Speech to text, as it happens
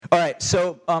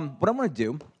So what I want to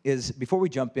do is, before we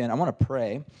jump in, I want to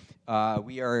pray.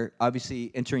 We are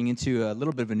obviously entering into a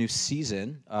little bit of a new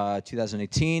season,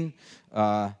 2018. You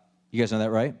guys know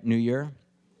that, right? New year.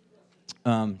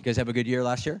 You guys have a good year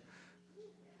last year?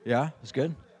 Yeah, it was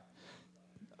good.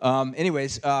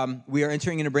 We are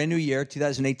entering in a brand new year,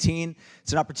 2018.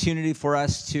 It's an opportunity for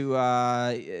us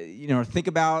to, think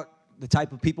about the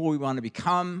type of people we want to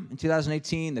become in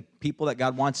 2018, the people that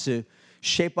God wants to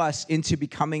shape us into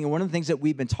becoming. And one of the things that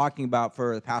we've been talking about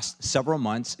for the past several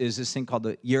months is this thing called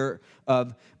the Year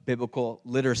of Biblical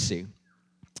Literacy.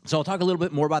 So I'll talk a little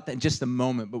bit more about that in just a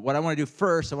moment. But what I want to do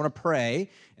first, I want to pray,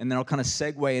 and then I'll kind of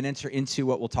segue and enter into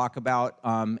what we'll talk about,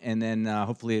 and then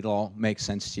hopefully it'll all make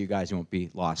sense to you guys. You won't be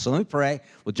lost. So let me pray.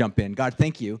 We'll jump in. God,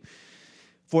 thank you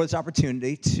for this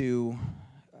opportunity to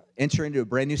enter into a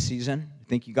brand new season.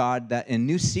 Thank you, God, that in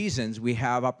new seasons we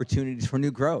have opportunities for new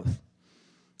growth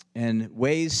and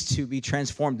ways to be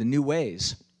transformed in new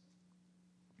ways.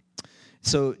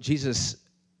 So, Jesus,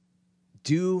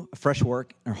 do a fresh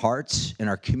work in our hearts, in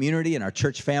our community, in our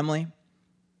church family.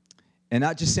 And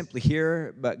not just simply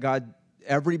here, but God,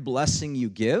 every blessing you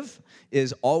give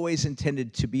is always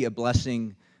intended to be a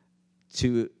blessing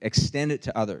to extend it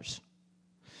to others.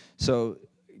 So,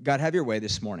 God, have your way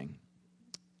this morning.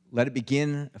 Let it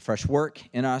begin a fresh work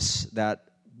in us that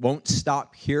won't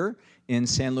stop here in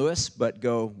San Luis, but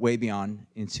go way beyond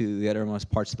into the uttermost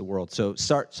parts of the world. So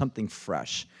start something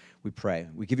fresh, we pray.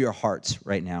 We give you our hearts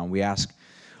right now, and we ask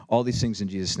all these things in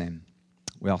Jesus' name.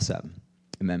 We all said,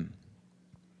 amen.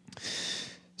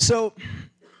 So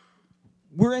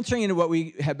we're entering into what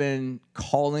we have been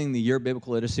calling the Year of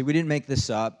Biblical Literacy. We didn't make this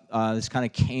up. This kind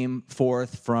of came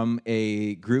forth from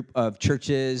a group of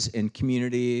churches and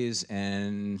communities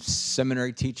and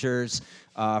seminary teachers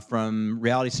from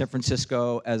Reality San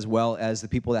Francisco, as well as the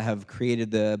people that have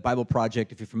created the Bible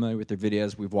Project. If you're familiar with their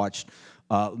videos, we've watched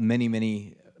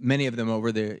many of them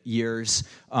over the years.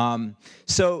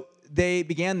 So they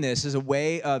began this as a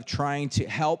way of trying to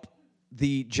help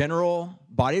the general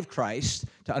body of Christ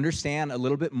to understand a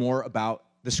little bit more about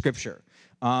the Scripture,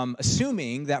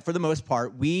 assuming that for the most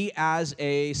part, we as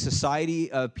a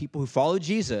society of people who follow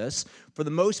Jesus, for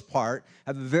the most part,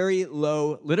 have a very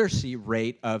low literacy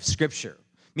rate of Scripture,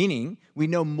 meaning we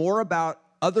know more about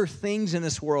other things in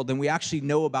this world than we actually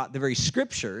know about the very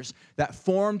Scriptures that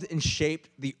formed and shaped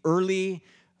the early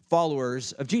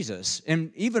followers of Jesus.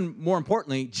 And even more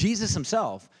importantly, Jesus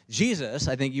himself. Jesus,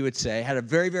 I think you would say, had a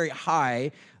very, very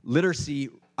high literacy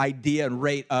idea and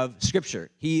rate of Scripture.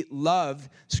 He loved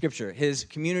Scripture. His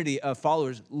community of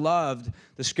followers loved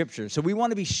the Scripture. So we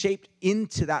want to be shaped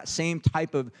into that same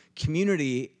type of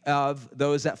community of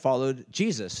those that followed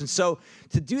Jesus. And so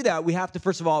to do that, we have to,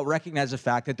 first of all, recognize the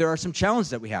fact that there are some challenges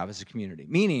that we have as a community,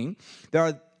 meaning there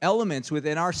are elements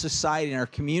within our society and our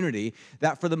community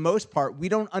that, for the most part, we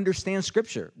don't understand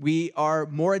Scripture. We are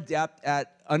more adept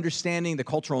at understanding the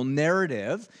cultural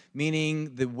narrative,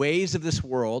 meaning the ways of this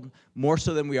world, more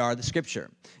so than we are the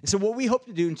Scripture. And so what we hope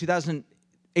to do in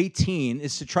 2018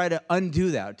 is to try to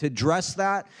undo that, to address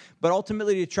that, but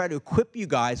ultimately to try to equip you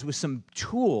guys with some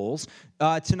tools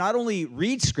to not only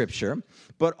read Scripture,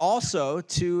 but also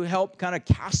to help kind of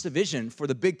cast a vision for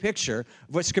the big picture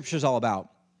of what Scripture is all about.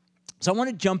 So I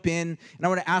want to jump in, and I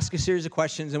want to ask a series of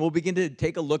questions, and we'll begin to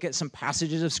take a look at some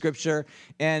passages of Scripture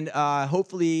and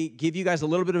hopefully give you guys a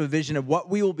little bit of a vision of what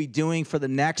we will be doing for the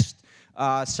next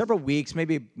several weeks,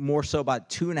 maybe more so about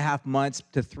 2.5 months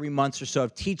to 3 months or so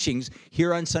of teachings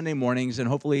here on Sunday mornings, and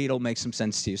hopefully it'll make some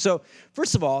sense to you. So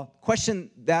first of all, question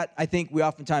that I think we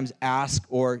oftentimes ask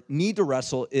or need to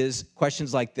wrestle is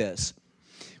questions like this.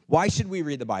 Why should we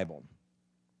read the Bible?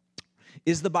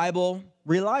 Is the Bible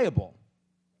reliable?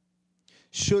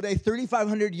 Should a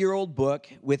 3,500-year-old book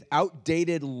with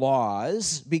outdated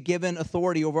laws be given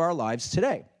authority over our lives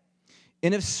today?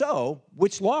 And if so,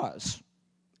 which laws?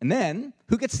 And then,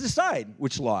 who gets to decide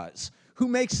which laws? Who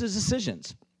makes the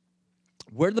decisions?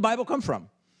 Where did the Bible come from?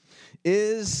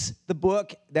 Is the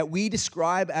book that we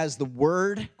describe as the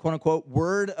Word, quote-unquote,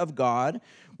 Word of God,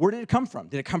 where did it come from?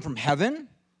 Did it come from heaven,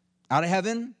 out of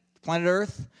heaven, planet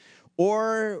Earth?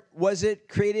 Or was it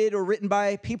created or written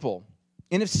by people?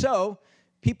 And if so,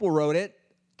 people wrote it.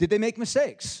 Did they make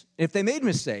mistakes? If they made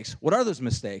mistakes, what are those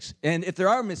mistakes? And if there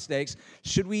are mistakes,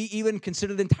 should we even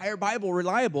consider the entire Bible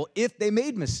reliable if they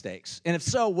made mistakes? And if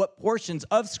so, what portions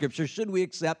of Scripture should we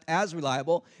accept as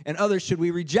reliable and others should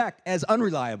we reject as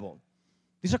unreliable?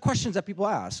 These are questions that people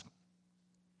ask.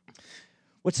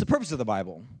 What's the purpose of the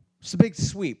Bible? What's the big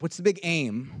sweep? What's the big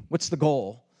aim? What's the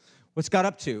goal? What's God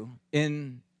up to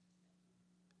in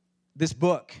this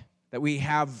book that we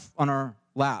have on our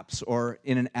laps or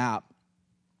in an app?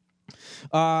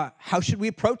 How should we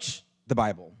approach the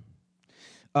Bible?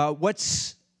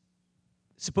 What's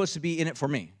supposed to be in it for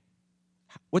me?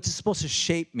 What's it supposed to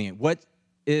shape me? What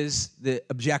is the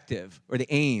objective or the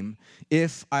aim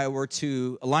if I were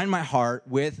to align my heart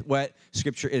with what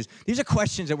Scripture is? These are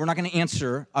questions that we're not going to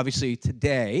answer, obviously,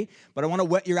 today, but I want to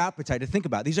whet your appetite to think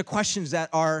about. These are questions that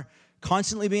are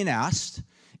constantly being asked,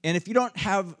 and if you don't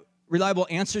have reliable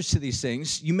answers to these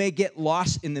things, you may get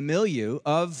lost in the milieu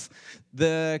of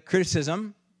the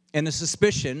criticism and the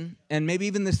suspicion and maybe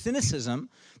even the cynicism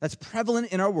that's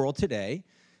prevalent in our world today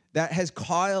that has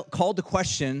called to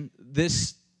question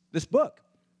this book.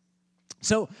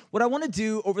 So what I want to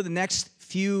do over the next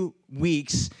few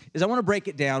weeks is I want to break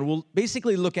it down. We'll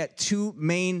basically look at this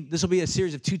will be a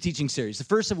series of 2 teaching series. The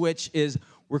first of which is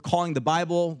we're calling the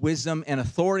Bible, Wisdom, and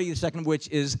Authority. The second of which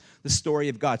is the story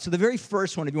of God. So the very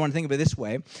first one, if you want to think of it this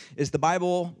way, is the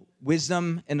Bible,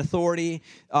 Wisdom, and Authority.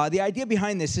 The idea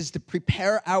behind this is to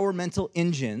prepare our mental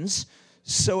engines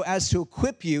so as to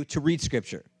equip you to read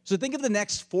Scripture. So think of the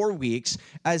next 4 weeks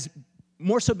as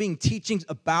more so being teachings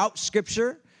about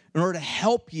Scripture in order to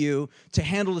help you to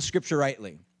handle the Scripture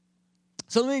rightly.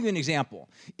 So let me give you an example.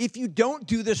 If you don't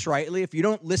do this rightly, if you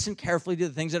don't listen carefully to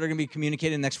the things that are going to be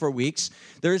communicated in the next 4 weeks,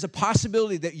 there is a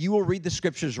possibility that you will read the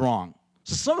Scriptures wrong.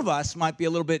 So some of us might be a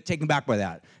little bit taken back by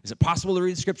that. Is it possible to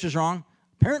read the Scriptures wrong?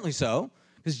 Apparently so,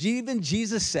 because even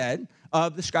Jesus said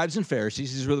of the scribes and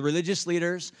Pharisees, these were the religious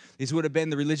leaders, these would have been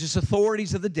the religious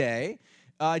authorities of the day.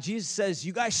 Jesus says,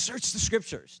 you guys search the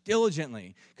Scriptures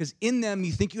diligently, because in them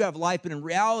you think you have life, but in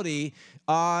reality,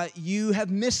 you have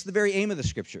missed the very aim of the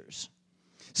Scriptures.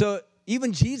 So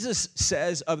even Jesus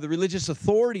says of the religious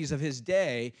authorities of his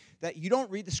day that you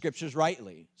don't read the Scriptures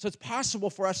rightly. So it's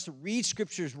possible for us to read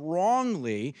Scriptures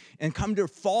wrongly and come to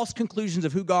false conclusions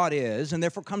of who God is, and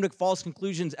therefore come to false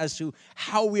conclusions as to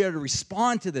how we are to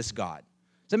respond to this God.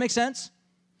 Does that make sense?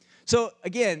 So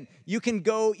again, you can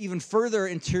go even further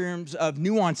in terms of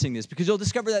nuancing this, because you'll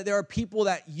discover that there are people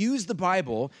that use the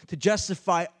Bible to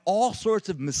justify all sorts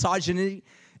of misogyny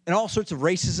and all sorts of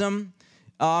racism.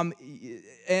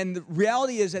 And the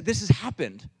reality is that this has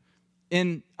happened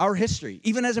in our history,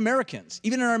 even as Americans,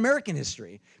 even in our American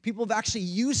history. People have actually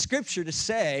used Scripture to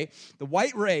say the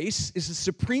white race is the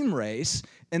supreme race,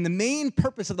 and the main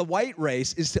purpose of the white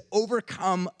race is to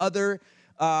overcome other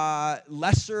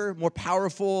lesser, more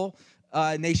powerful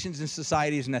nations and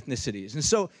societies and ethnicities. And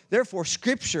so, therefore,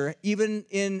 Scripture, even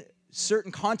in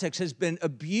certain contexts, has been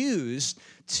abused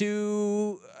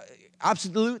to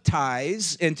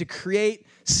absolutize and to create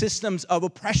systems of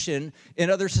oppression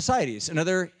in other societies and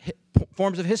other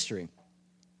forms of history.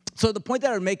 So the point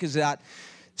that I would make is that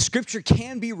Scripture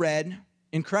can be read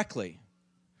incorrectly.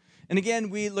 And again,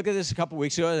 we looked at this a couple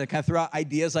weeks ago, and I kind of threw out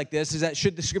ideas like this, is that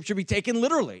should the Scripture be taken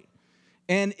literally?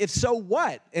 And if so,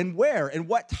 what and where and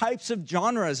what types of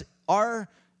genres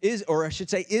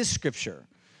is Scripture?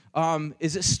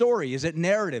 Is it story? Is it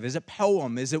narrative? Is it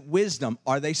poem? Is it wisdom?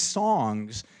 Are they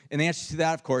songs? And the answer to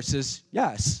that, of course, is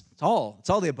yes. It's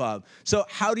all the above. So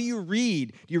how do you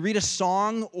read? Do you read a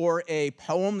song or a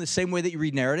poem the same way that you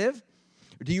read narrative?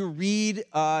 Or do you read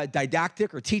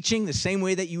didactic or teaching the same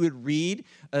way that you would read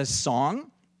a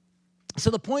song? So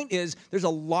the point is, there's a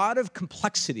lot of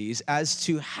complexities as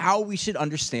to how we should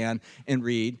understand and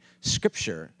read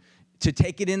Scripture, to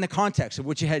take it in the context of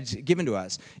which it has given to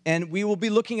us. And we will be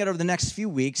looking at over the next few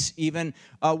weeks even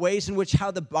ways in which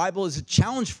how the Bible is a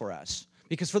challenge for us.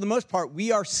 Because for the most part,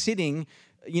 we are sitting,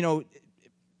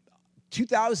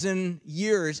 2,000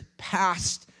 years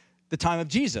past the time of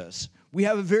Jesus. We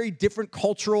have a very different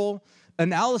cultural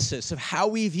analysis of how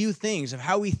we view things, of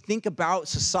how we think about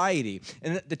society.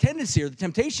 And the tendency, or the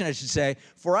temptation, I should say,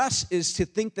 for us is to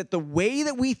think that the way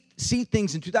that we see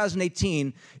things in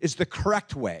 2018 is the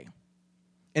correct way.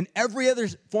 And every other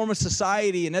form of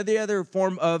society and every other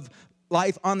form of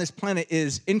life on this planet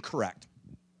is incorrect.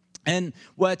 And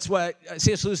what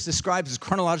C.S. Lewis describes as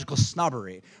chronological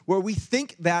snobbery, where we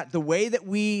think that the way that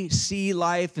we see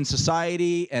life and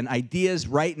society and ideas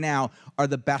right now are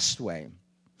the best way.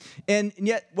 And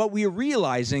yet what we are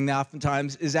realizing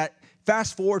oftentimes is that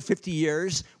fast forward 50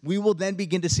 years, we will then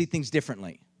begin to see things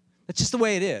differently. That's just the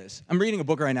way it is. I'm reading a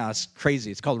book right now. It's crazy.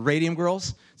 It's called Radium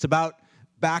Girls. It's about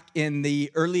back in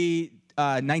the early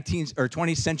 19th or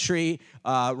 20th century,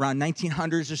 around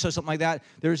 1900s or so, something like that.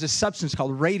 There was a substance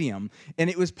called radium, and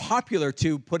it was popular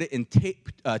to put it in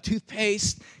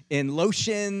toothpaste, in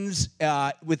lotions,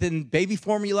 within baby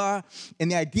formula.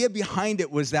 And the idea behind it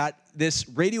was that this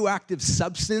radioactive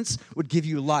substance would give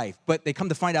you life, but they come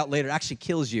to find out later it actually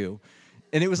kills you.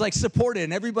 And it was like supported,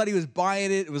 and everybody was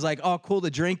buying it. It was like, oh, cool to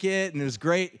drink it, and it was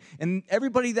great. And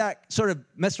everybody that sort of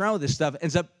messed around with this stuff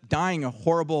ends up dying a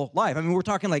horrible life. I mean, we're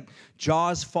talking like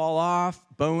jaws fall off,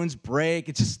 bones break.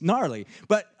 It's just gnarly.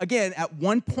 But again, at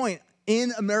one point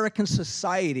in American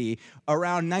society,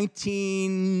 around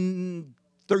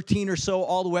 1913 or so,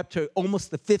 all the way up to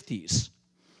almost the 50s,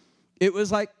 it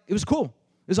was cool.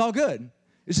 It was all good.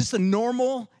 It's just a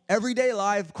normal, everyday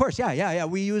life. Of course, yeah,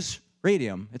 we use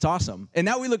radium. It's awesome. And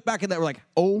now we look back at that, we're like,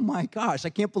 oh my gosh, I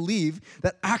can't believe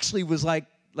that actually was like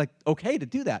okay to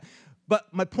do that.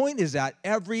 But my point is that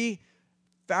every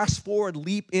fast forward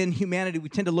leap in humanity, we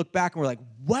tend to look back and we're like,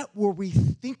 what were we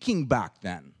thinking back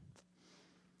then?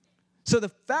 So the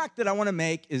fact that I want to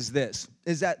make is this,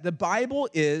 is that the Bible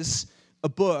is a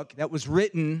book that was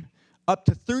written up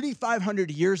to 3,500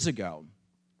 years ago.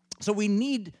 So we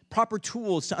need proper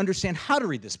tools to understand how to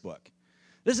read this book.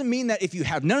 It doesn't mean that if you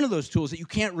have none of those tools that you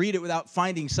can't read it without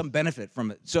finding some benefit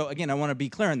from it. So again, I want to be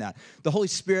clear on that. The Holy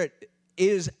Spirit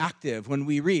is active when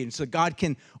we read. So God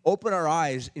can open our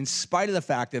eyes in spite of the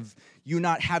fact of you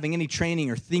not having any training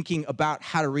or thinking about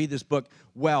how to read this book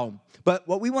well. But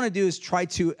what we want to do is try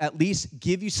to at least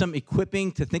give you some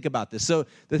equipping to think about this. So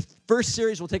the first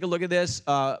series, we'll take a look at this.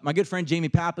 My good friend Jamie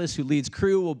Pappas, who leads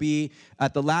Crew, will be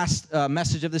at the last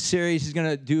message of the series. He's going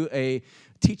to do a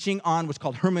teaching on what's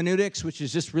called hermeneutics, which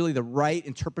is just really the right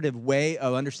interpretive way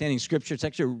of understanding Scripture. It's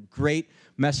actually a great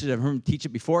message. I've heard him teach it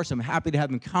before, so I'm happy to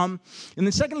have him come. And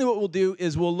then secondly, what we'll do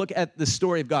is we'll look at the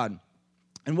story of God.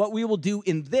 And what we will do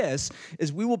in this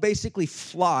is we will basically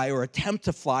fly or attempt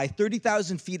to fly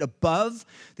 30,000 feet above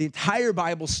the entire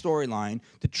Bible storyline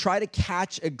to try to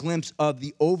catch a glimpse of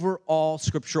the overall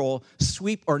scriptural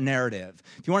sweep or narrative.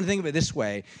 If you want to think of it this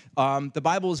way, the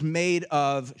Bible is made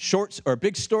of short or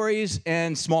big stories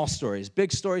and small stories,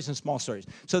 big stories and small stories.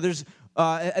 So there's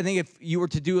I think if you were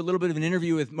to do a little bit of an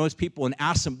interview with most people and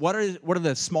ask them, what are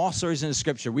the small stories in the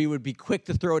Scripture? We would be quick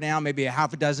to throw down maybe a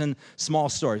half a dozen small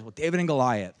stories. Well, David and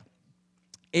Goliath,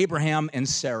 Abraham and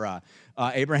Sarah,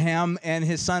 Abraham and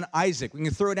his son Isaac. We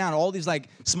can throw down all these like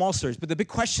small stories. But the big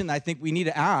question I think we need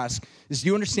to ask is, do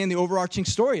you understand the overarching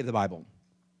story of the Bible?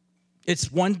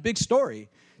 It's one big story.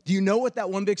 Do you know what that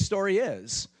one big story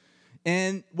is?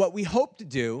 And what we hope to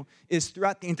do is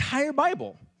throughout the entire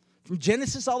Bible, from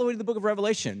Genesis all the way to the book of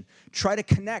Revelation, try to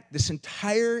connect this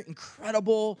entire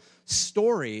incredible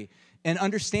story and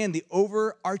understand the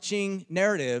overarching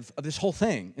narrative of this whole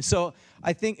thing. And so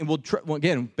I think, and we'll try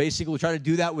to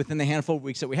do that within the handful of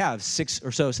weeks that we have, 6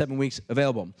 or so, 7 weeks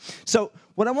available. So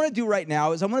what I want to do right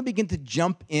now is I want to begin to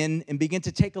jump in and begin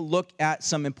to take a look at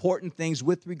some important things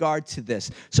with regard to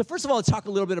this. So first of all, let's talk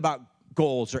a little bit about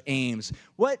goals or aims.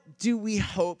 What do we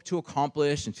hope to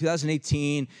accomplish in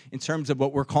 2018 in terms of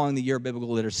what we're calling the Year of Biblical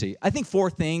Literacy? I think 4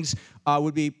 things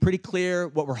would be pretty clear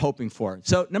what we're hoping for.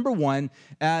 So number 1,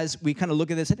 as we kind of look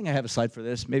at this, I think I have a slide for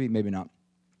this, maybe not.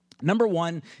 Number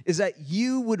 1 is that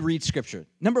you would read Scripture.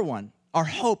 Number 1, our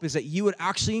hope is that you would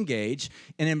actually engage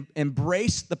and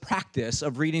embrace the practice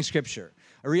of reading Scripture.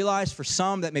 I realize for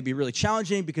some that may be really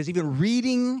challenging because even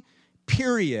reading,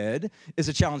 period, is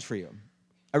a challenge for you.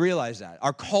 I realize that.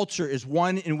 Our culture is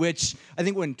one in which I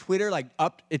think when Twitter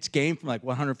upped its game from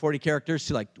 140 characters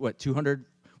to 200,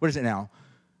 what is it now?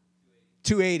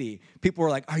 280. People were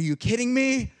like, are you kidding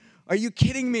me? Are you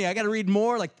kidding me? I got to read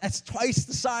more? That's twice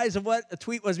the size of what a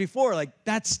tweet was before.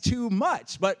 That's too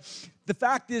much. But the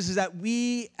fact is that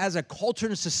we as a culture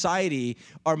and society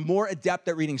are more adept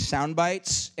at reading sound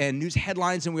bites and news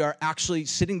headlines than we are actually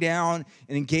sitting down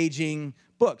and engaging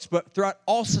books. But throughout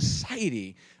all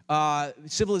society,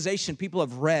 civilization, people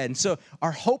have read. And so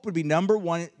our hope would be, number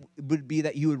 1, would be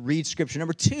that you would read Scripture.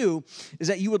 Number 2 is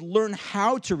that you would learn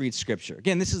how to read Scripture.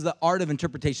 Again, this is the art of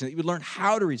interpretation, that you would learn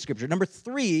how to read Scripture. Number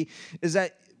 3 is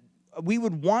that we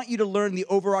would want you to learn the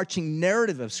overarching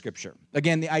narrative of Scripture.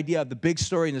 Again, the idea of the big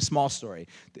story and the small story.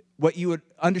 What you would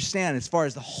understand as far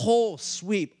as the whole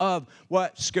sweep of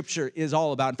what Scripture is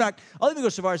all about. In fact, I'll even go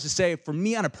so far as to say, for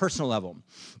me on a personal level,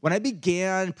 when I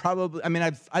began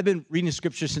I've been reading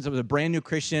Scripture since I was a brand new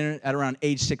Christian at around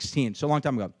age 16, so a long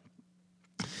time ago.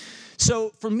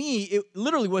 So for me, it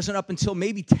literally wasn't up until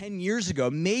maybe 10 years ago,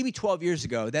 maybe 12 years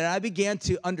ago, that I began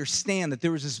to understand that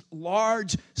there was this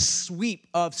large sweep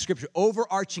of Scripture,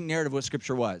 overarching narrative of what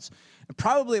Scripture was. And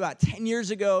probably about 10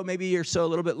 years ago, maybe or so, a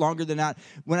little bit longer than that,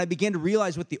 when I began to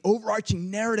realize what the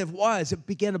overarching narrative was, it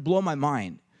began to blow my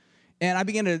mind. And I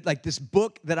began to, this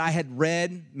book that I had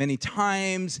read many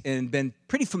times and been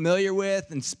pretty familiar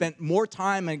with and spent more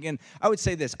time, and again, I would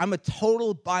say this, I'm a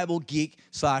total Bible geek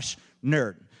 /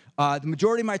 nerd. The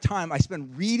majority of my time I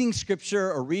spend reading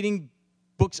Scripture or reading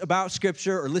books about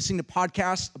Scripture or listening to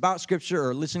podcasts about Scripture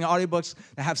or listening to audiobooks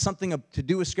that have something to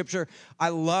do with Scripture. I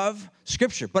love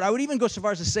Scripture. But I would even go so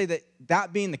far as to say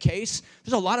that being the case,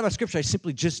 there's a lot about Scripture I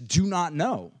simply just do not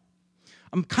know.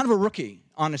 I'm kind of a rookie,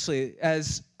 honestly,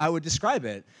 as I would describe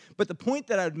it. But the point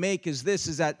that I would make is this,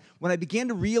 is that when I began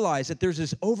to realize that there's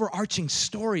this overarching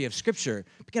story of Scripture,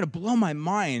 it began to blow my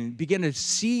mind, began to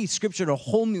see Scripture in a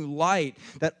whole new light,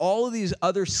 that all of these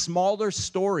other smaller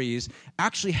stories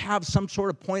actually have some sort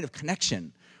of point of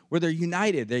connection, where they're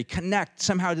united, they connect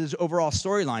somehow to this overall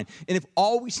storyline. And if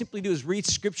all we simply do is read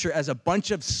Scripture as a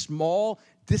bunch of small,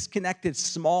 disconnected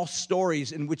small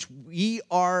stories in which we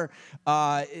are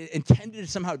intended to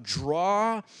somehow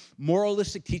draw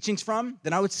moralistic teachings from,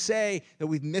 then I would say that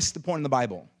we've missed the point in the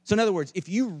Bible. So in other words, if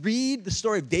you read the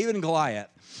story of David and Goliath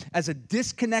as a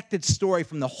disconnected story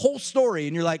from the whole story,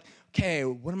 and you're like, okay,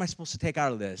 what am I supposed to take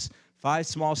out of this? 5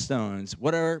 small stones.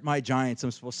 What are my giants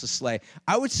I'm supposed to slay?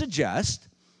 I would suggest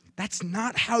that's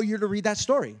not how you're to read that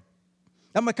story.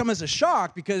 That might come as a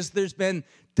shock because there's been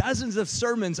dozens of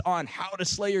sermons on how to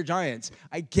slay your giants.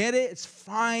 I get it, it's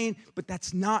fine, but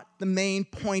that's not the main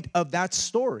point of that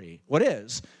story. What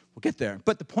is? We'll get there.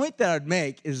 But the point that I'd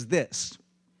make is this.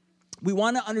 We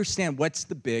want to understand what's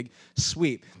the big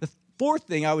sweep. The fourth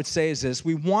thing I would say is this.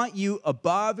 We want you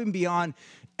above and beyond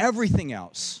everything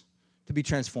else to be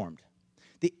transformed.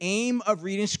 The aim of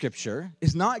reading Scripture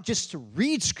is not just to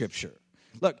read Scripture.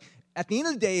 Look, at the end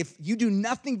of the day, if you do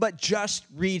nothing but just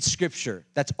read Scripture,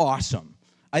 that's awesome.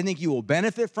 I think you will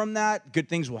benefit from that. Good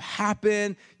things will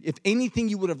happen. If anything,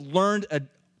 you would have learned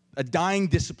a dying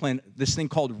discipline, this thing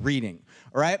called reading,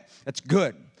 all right? That's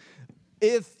good.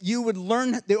 If you would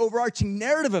learn the overarching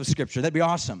narrative of Scripture, that'd be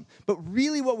awesome. But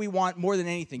really what we want more than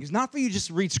anything is not for you just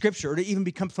to read Scripture or to even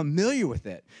become familiar with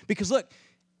it. Because look,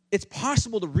 it's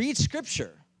possible to read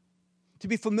Scripture, to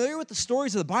be familiar with the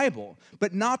stories of the Bible,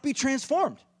 but not be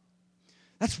transformed.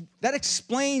 That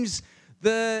explains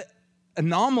the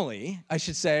anomaly, I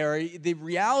should say, or the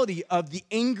reality of the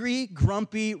angry,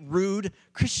 grumpy, rude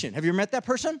Christian. Have you ever met that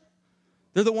person?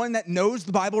 They're the one that knows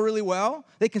the Bible really well.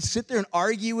 They can sit there and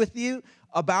argue with you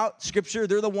about Scripture.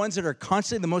 They're the ones that are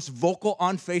constantly the most vocal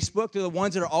on Facebook. They're the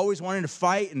ones that are always wanting to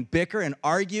fight and bicker and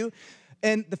argue.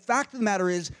 And the fact of the matter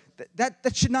is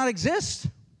that should not exist.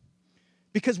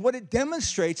 Because what it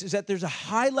demonstrates is that there's a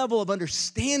high level of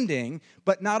understanding,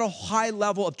 but not a high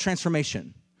level of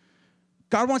transformation.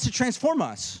 God wants to transform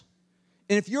us.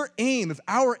 And if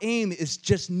our aim is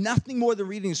just nothing more than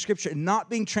reading the Scripture and not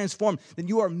being transformed, then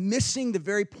you are missing the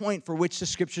very point for which the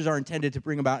Scriptures are intended to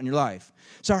bring about in your life.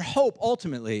 So our hope,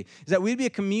 ultimately, is that we'd be a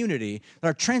community that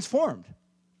are transformed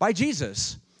by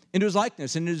Jesus into His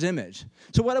likeness, into His image.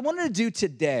 So what I wanted to do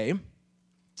today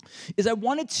is I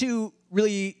wanted to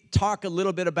really talk a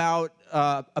little bit about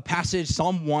a passage,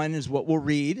 Psalm 1 is what we'll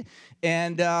read,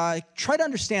 and try to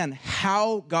understand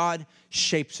how God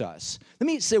shapes us. Let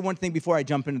me say one thing before I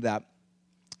jump into that.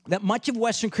 That much of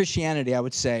Western Christianity, I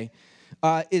would say,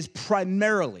 is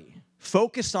primarily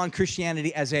focused on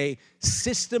Christianity as a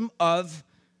system of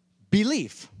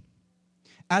belief,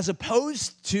 as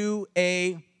opposed to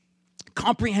a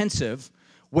comprehensive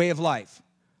way of life.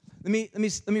 Let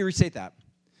me restate that.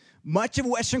 Much of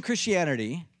Western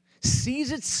Christianity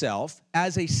sees itself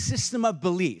as a system of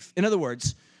belief. In other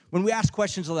words, when we ask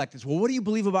questions like this, well, what do you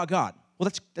believe about God? Well,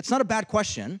 that's not a bad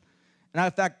question. And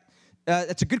in fact,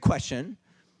 that's a good question,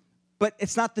 but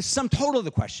it's not the sum total of the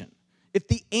question. If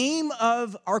the aim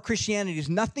of our Christianity is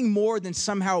nothing more than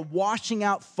somehow washing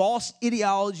out false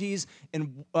ideologies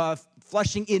and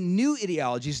flushing in new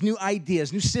ideologies, new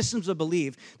ideas, new systems of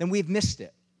belief, then we've missed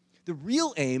it. The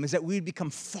real aim is that we become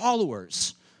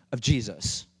followers of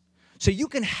Jesus. So you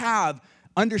can have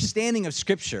understanding of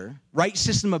Scripture, right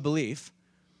system of belief,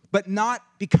 but not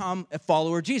become a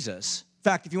follower of Jesus. In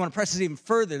fact, if you want to press this even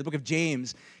further, the book of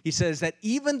James, he says that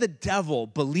even the devil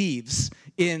believes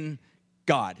in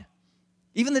God.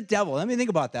 Even the devil. Let me think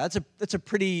about that. That's a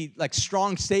pretty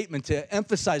strong statement to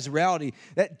emphasize the reality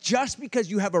that just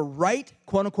because you have a right,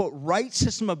 quote unquote, right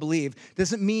system of belief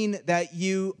doesn't mean that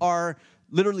you are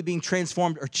literally being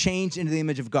transformed or changed into the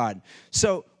image of God.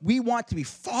 So we want to be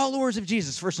followers of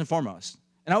Jesus first and foremost.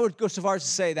 And I would go so far as to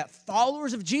say that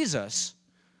followers of Jesus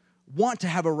want to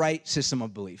have a right system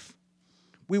of belief.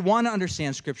 We want to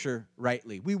understand Scripture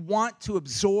rightly. We want to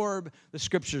absorb the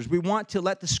Scriptures. We want to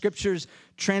let the Scriptures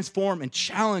transform and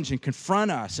challenge and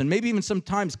confront us and maybe even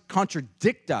sometimes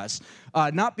contradict us,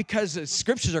 not because the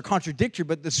Scriptures are contradictory,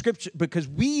 but because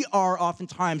we are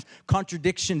oftentimes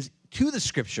contradictions to the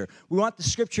Scripture. We want the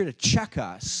Scripture to check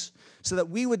us so that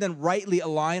we would then rightly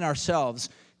align ourselves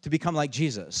to become like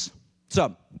Jesus.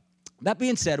 So That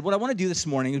being said, what I want to do this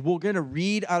morning is we're going to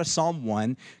read out of Psalm 1.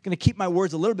 I'm going to keep my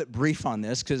words a little bit brief on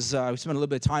this because we spent a little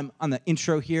bit of time on the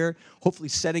intro here, hopefully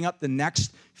setting up the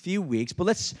next few weeks. But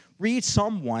let's read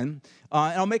Psalm 1, and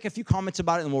I'll make a few comments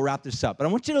about it, and we'll wrap this up. But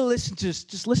I want you to listen to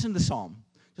just listen to the Psalm.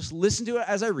 Just listen to it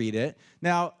as I read it.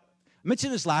 Now, I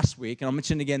mentioned this last week, and I'll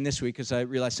mention it again this week because I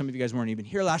realized some of you guys weren't even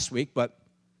here last week, but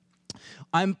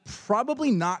I'm probably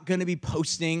not going to be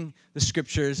posting the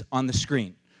scriptures on the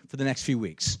screen for the next few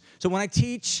weeks. So when I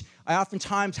teach, I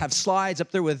oftentimes have slides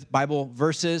up there with Bible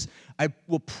verses. I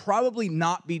will probably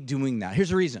not be doing that. Here's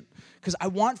the reason. Because I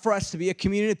want for us to be a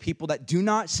community of people that do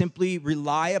not simply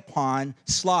rely upon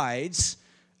slides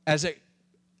as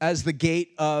the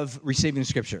gate of receiving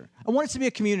Scripture. I want us to be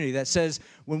a community that says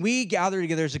when we gather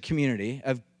together as a community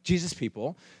of Jesus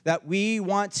people, that we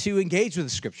want to engage with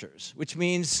the Scriptures, which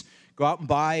means go out and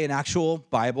buy an actual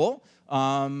Bible,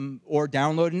 or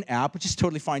download an app, which is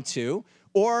totally fine too.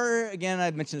 Or, again, I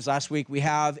mentioned this last week, we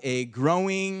have a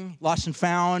growing lost and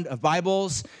found of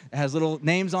Bibles. It has little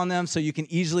names on them, so you can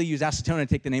easily use acetone and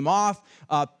take the name off.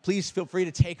 Please feel free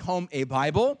to take home a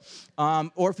Bible.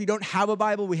 Or if you don't have a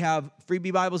Bible, we have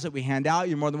freebie Bibles that we hand out.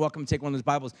 You're more than welcome to take one of those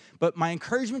Bibles. But my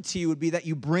encouragement to you would be that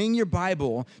you bring your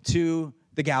Bible to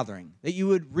the gathering, that you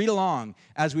would read along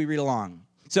as we read along.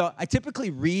 So I typically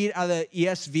read out of the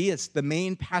ESV. It's the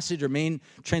main passage or main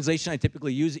translation I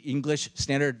typically use, English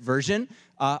Standard Version.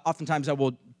 Oftentimes I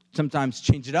will sometimes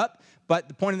change it up. But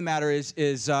the point of the matter is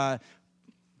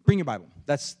bring your Bible.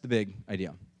 That's the big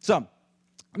idea. So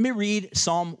let me read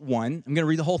Psalm 1. I'm going to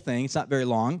read the whole thing. It's not very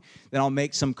long. Then I'll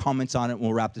make some comments on it, and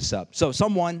we'll wrap this up. So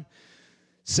Psalm 1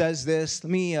 says this.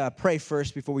 Let me pray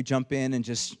first before we jump in and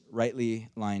just rightly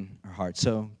line our hearts.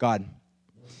 So God,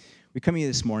 we come here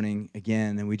this morning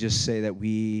again, and we just say that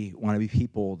we want to be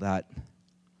people that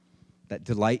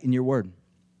delight in your word,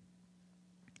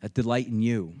 that delight in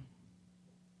you.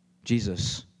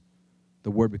 Jesus, the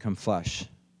word become flesh,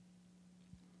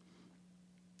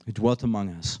 who dwelt among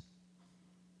us.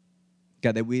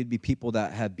 God, that we'd be people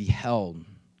that have beheld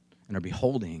and are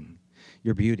beholding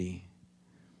your beauty,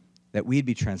 that we'd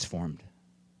be transformed.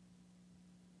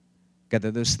 God,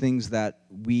 that those things that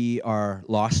we are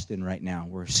lost in right now,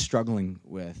 we're struggling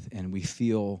with, and we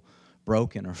feel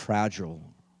broken or fragile.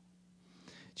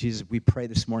 Jesus, we pray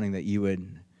this morning that you would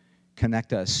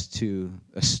connect us to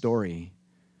a story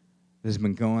that has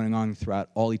been going on throughout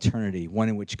all eternity, one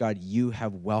in which, God, you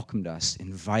have welcomed us,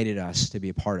 invited us to be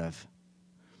a part of.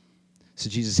 So,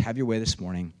 Jesus, have your way this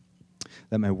morning.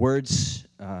 Let my words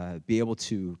be able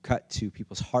to cut to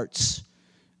people's hearts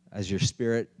as your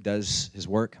Spirit does his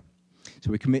work. So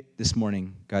we commit this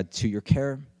morning, God, to your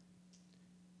care,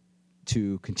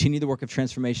 to continue the work of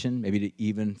transformation, maybe to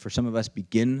even, for some of us,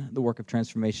 begin the work of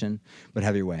transformation, but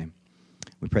have your way.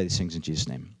 We pray these things in Jesus'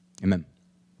 name. Amen.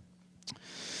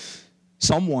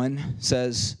 Psalm 1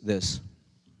 says this: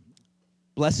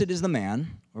 Blessed is the man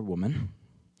or woman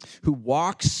who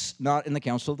walks not in the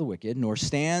counsel of the wicked, nor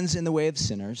stands in the way of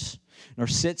sinners, nor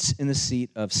sits in the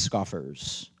seat of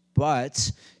scoffers.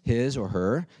 But his or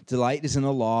her delight is in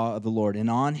the law of the Lord, and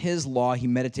on his law he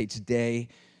meditates day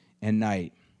and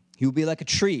night. He will be like a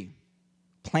tree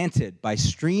planted by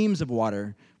streams of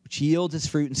water, which yields its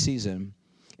fruit in season,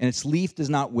 and its leaf does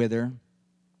not wither.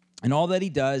 And all that he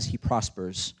does, he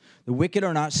prospers. The wicked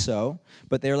are not so,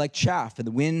 but they are like chaff, and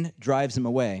the wind drives them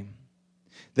away.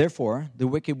 Therefore, the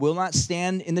wicked will not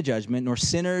stand in the judgment, nor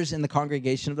sinners in the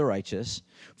congregation of the righteous.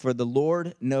 For the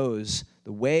Lord knows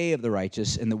the way of the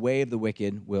righteous, and the way of the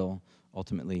wicked will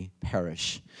ultimately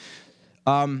perish.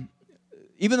 Even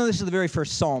though this is the very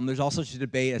first psalm, there's also such a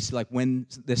debate as to like when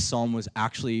this psalm was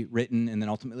actually written and then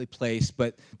ultimately placed.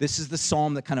 But this is the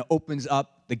psalm that kind of opens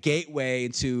up the gateway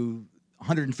into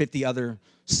 150 other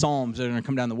psalms that are going to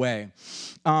come down the way.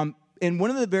 And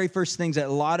one of the very first things that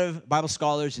a lot of Bible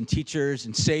scholars and teachers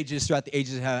and sages throughout the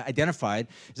ages have identified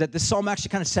is that this psalm actually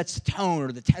kind of sets the tone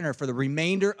or the tenor for the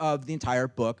remainder of the entire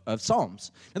book of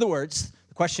Psalms. In other words,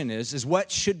 the question is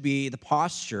what should be the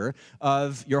posture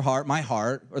of your heart, my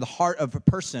heart, or the heart of a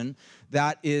person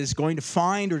that is going to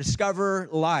find or discover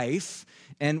life,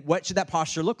 and what should that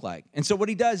posture look like? And so what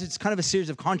he does, it's kind of a series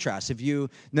of contrasts, if you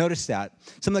notice that.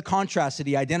 Some of the contrasts that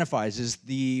he identifies is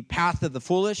the path of the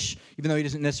foolish, even though he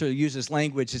doesn't necessarily use this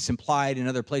language, it's implied in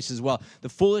other places as well. The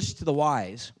foolish to the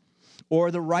wise,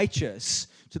 or the righteous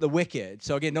to the wicked.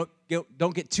 So again,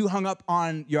 don't get too hung up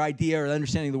on your idea or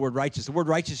understanding the word righteous. The word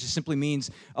righteous just simply means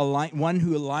one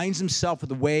who aligns himself with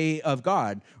the way of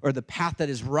God or the path that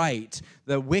is right.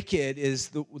 The wicked is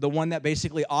the one that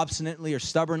basically obstinately or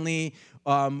stubbornly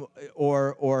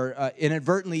or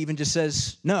inadvertently even just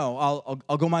says, no,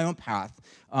 I'll go my own path.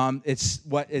 It's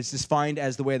what is defined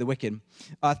as the way of the wicked.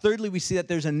 Thirdly, we see that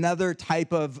there's another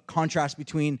type of contrast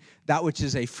between that which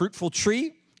is a fruitful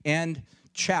tree and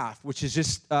chaff, which is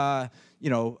just, something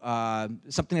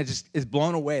that just is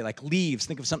blown away, like leaves.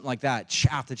 Think of something like that.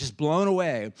 Chaff that's just blown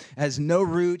away. It has no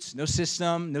roots, no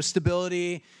system, no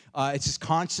stability. It's just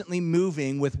constantly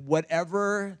moving with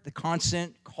whatever the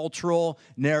constant cultural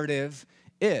narrative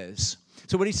is.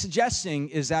 So what he's suggesting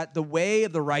is that the way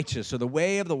of the righteous or the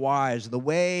way of the wise, or the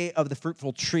way of the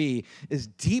fruitful tree is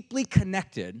deeply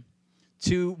connected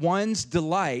to one's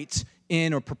delight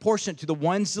in, or proportionate to the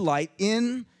one's delight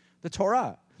in the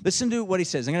Torah. Listen to what he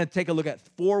says. I'm going to take a look at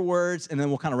 4 words, and then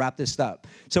we'll kind of wrap this up.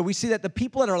 So we see that the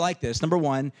people that are like this, number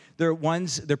one, they're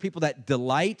people that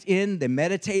delight in, they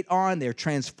meditate on, they're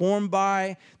transformed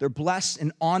by, they're blessed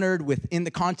and honored within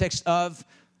the context of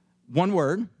one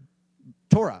word,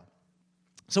 Torah.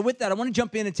 So with that, I want to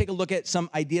jump in and take a look at some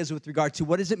ideas with regard to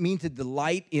what does it mean to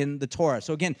delight in the Torah.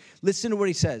 So again, listen to what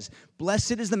he says.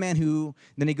 Blessed is the man who,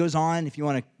 then he goes on, if you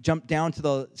want to jump down to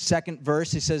the second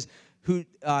verse, he says,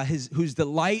 whose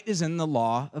delight is in the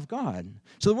law of God.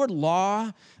 So the word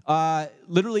law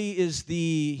literally is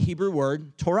the Hebrew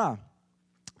word Torah.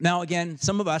 Now, again,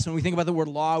 some of us, when we think about the word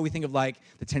law, we think of like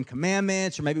the 10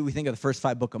 Commandments, or maybe we think of the first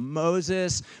 5 books of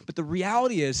Moses. But the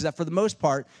reality is that for the most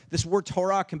part, this word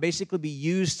Torah can basically be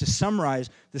used to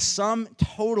summarize the sum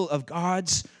total of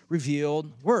God's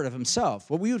revealed word of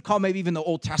himself. What we would call maybe even the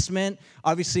Old Testament.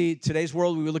 Obviously, today's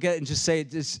world, we would look at it and just say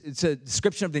it's a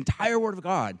description of the entire word of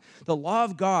God. The law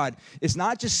of God is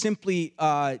not just simply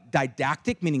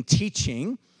didactic, meaning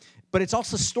teaching, but it's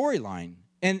also storyline.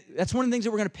 And that's one of the things that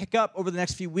we're going to pick up over the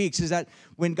next few weeks is that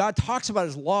when God talks about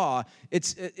his law,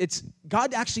 it's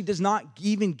God actually does not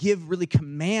even give really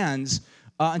commands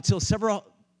until several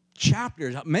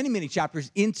chapters, many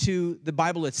chapters into the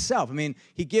Bible itself. I mean,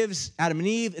 he gives Adam and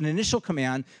Eve an initial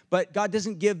command, but God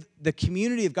doesn't give the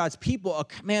community of God's people a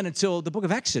command until the book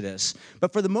of Exodus.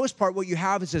 But for the most part, what you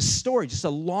have is a story, just a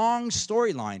long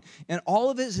storyline, and all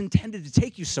of it is intended to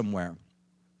take you somewhere.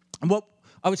 And what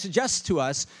I would suggest to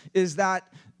us is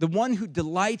that the one who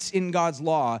delights in God's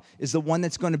law is the one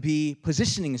that's going to be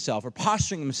positioning himself or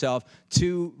posturing himself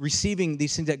to receiving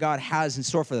these things that God has in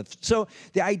store for them. So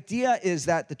the idea is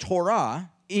that the Torah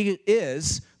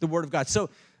is the word of God. So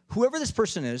whoever this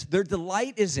person is, their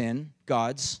delight is in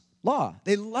God's law.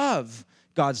 They love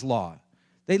God's law.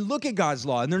 They look at God's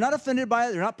law, and they're not offended by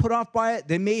it. They're not put off by it.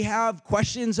 They may have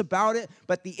questions about it,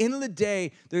 but at the end of the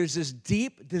day, there's this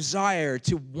deep desire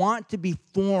to want to be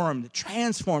formed,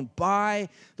 transformed by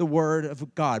the word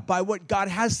of God, by what God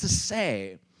has to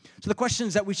say. So the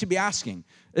questions that we should be asking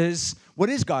is, what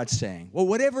is God saying? Well,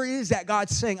 whatever it is that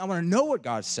God's saying, I want to know what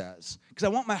God says, because I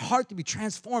want my heart to be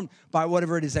transformed by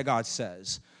whatever it is that God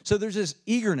says. So there's this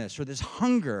eagerness or this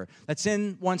hunger that's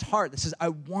in one's heart that says, I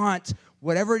want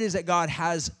whatever it is that God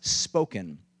has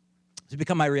spoken to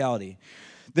become my reality.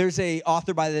 There's an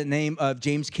author by the name of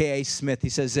James K.A. Smith. He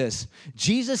says this: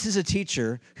 Jesus is a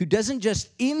teacher who doesn't just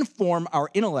inform our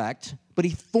intellect, but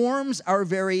he forms our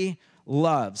very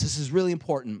loves. This is really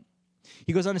important.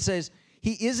 He goes on and says,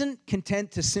 he isn't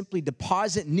content to simply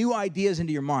deposit new ideas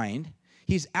into your mind.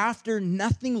 He's after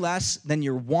nothing less than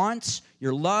your wants,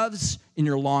 your loves, and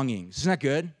your longings. Isn't that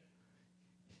good?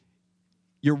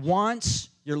 Your wants,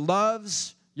 your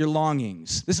loves, your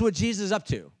longings. This is what Jesus is up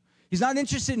to. He's not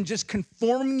interested in just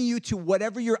conforming you to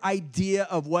whatever your idea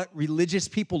of what religious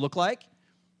people look like.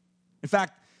 In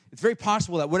fact, it's very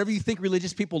possible that whatever you think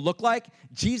religious people look like,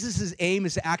 Jesus' aim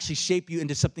is to actually shape you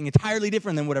into something entirely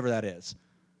different than whatever that is.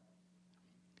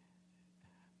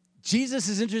 Jesus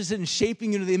is interested in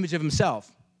shaping you into the image of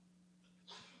himself.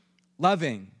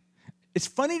 Loving. It's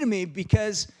funny to me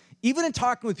because even in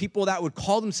talking with people that would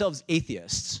call themselves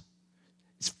atheists,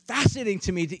 it's fascinating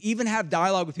to me to even have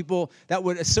dialogue with people that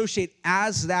would associate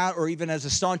as that or even as a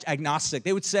staunch agnostic.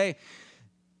 They would say,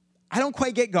 I don't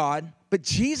quite get God, but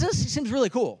Jesus, he seems really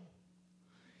cool.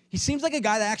 He seems like a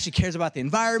guy that actually cares about the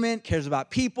environment, cares about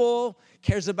people,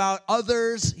 cares about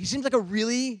others. He seems like a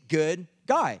really good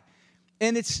guy.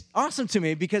 And it's awesome to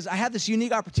me because I have this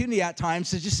unique opportunity at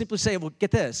times to just simply say, well, get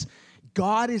this.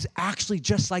 God is actually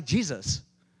just like Jesus.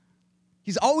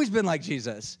 He's always been like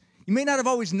Jesus. You may not have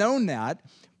always known that,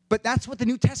 but that's what the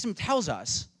New Testament tells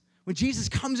us. When Jesus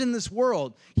comes in this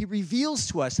world, he reveals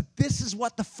to us that this is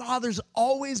what the Father's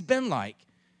always been like.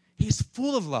 He's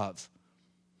full of love.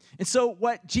 And so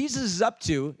what Jesus is up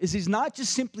to is he's not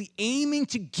just simply aiming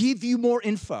to give you more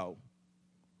info,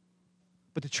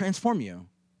 but to transform you.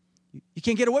 You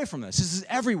can't get away from this. This is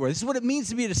everywhere. This is what it means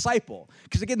to be a disciple.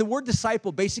 Because again, the word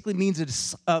disciple basically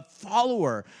means a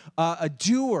follower, a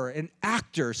doer, an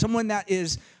actor, someone that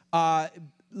is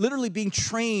literally being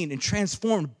trained and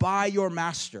transformed by your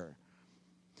master.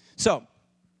 So,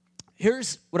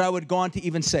 here's what I would go on to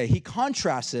even say. He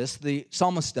contrasts this, the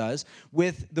psalmist does,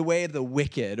 with the way of the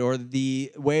wicked or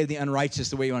the way of the unrighteous,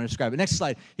 the way you want to describe it. Next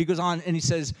slide. He goes on and he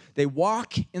says, they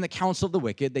walk in the counsel of the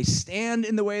wicked. They stand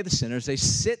in the way of the sinners. They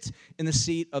sit in the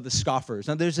seat of the scoffers.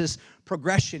 Now, there's this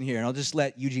progression here, and I'll just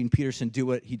let Eugene Peterson do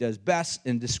what he does best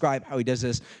and describe how he does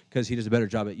this because he does a better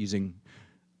job at using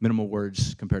minimal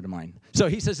words compared to mine. So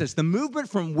he says this, the movement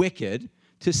from wicked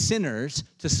to sinners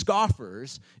to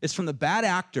scoffers is from the bad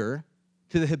actor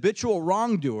to the habitual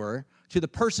wrongdoer, to the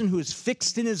person who is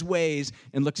fixed in his ways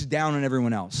and looks down on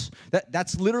everyone else.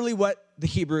 That's literally what the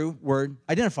Hebrew word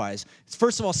identifies. It's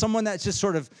first of all, someone that's just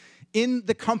sort of in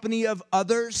the company of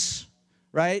others,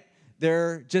 right?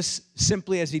 They're just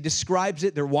simply, as he describes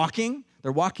it, they're walking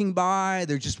by,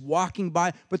 they're just walking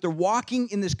by, but they're walking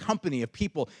in this company of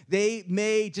people. They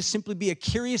may just simply be a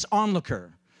curious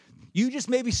onlooker. You just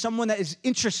may be someone that is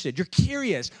interested. You're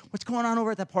curious. What's going on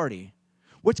over at that party?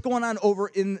 What's going on over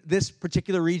in this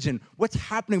particular region? What's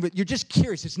happening? But you're just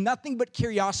curious. It's nothing but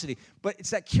curiosity. But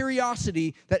it's that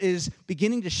curiosity that is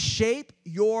beginning to shape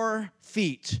your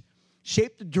feet,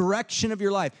 shape the direction of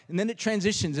your life. And then it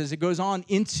transitions as it goes on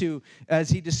into, as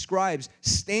he describes,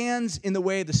 stands in the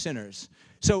way of the sinners.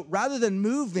 So rather than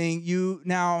moving, you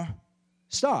now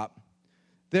stop.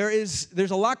 There's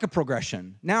a lack of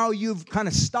progression. Now you've kind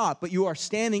of stopped, but you are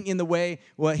standing in the way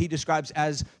what he describes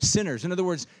as sinners. In other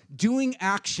words, doing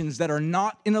actions that are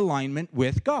not in alignment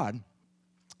with God.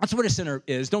 That's what a sinner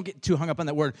is. Don't get too hung up on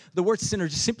that word. The word sinner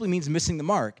just simply means missing the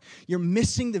mark. You're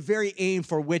missing the very aim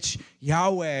for which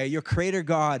Yahweh, your creator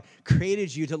God,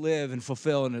 created you to live and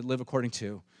fulfill and to live according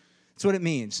to. That's what it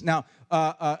means. Now,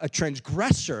 a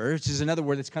transgressor, which is another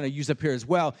word that's kind of used up here as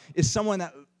well, is someone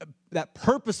that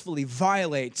purposefully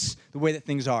violates the way that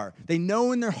things are. They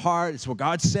know in their heart it's what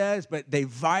God says, but they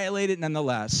violate it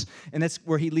nonetheless. And that's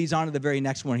where he leads on to the very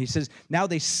next one. He says, now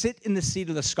they sit in the seat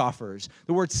of the scoffers.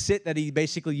 The word sit that he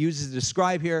basically uses to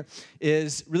describe here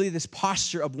is really this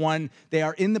posture of one, they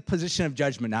are in the position of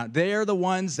judgment. Now, they're the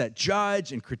ones that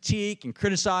judge and critique and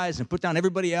criticize and put down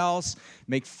everybody else,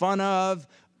 make fun of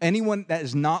anyone that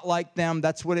is not like them.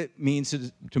 That's what it means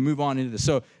to move on into this.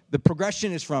 So the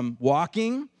progression is from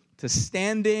walking to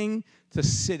standing to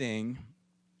sitting.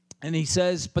 And he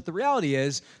says, but the reality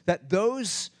is that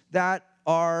those that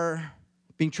are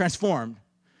being transformed,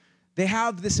 they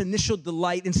have this initial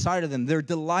delight inside of them. Their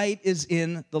delight is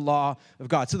in the law of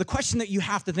God. So the question that you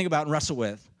have to think about and wrestle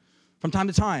with from time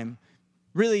to time,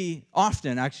 really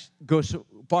often, actually goes so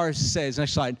far as to say, as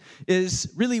next slide,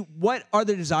 is really what are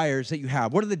the desires that you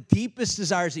have? What are the deepest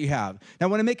desires that you have? Now, I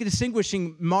want to make a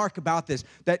distinguishing mark about this,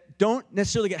 that don't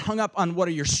necessarily get hung up on what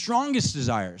are your strongest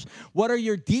desires. What are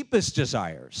your deepest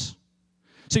desires?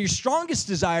 So your strongest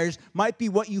desires might be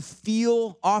what you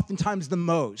feel oftentimes the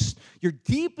most. Your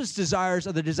deepest desires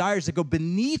are the desires that go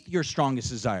beneath your strongest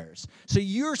desires. So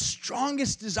your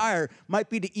strongest desire might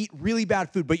be to eat really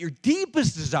bad food, but your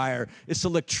deepest desire is to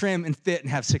look trim and fit and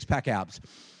have six-pack abs.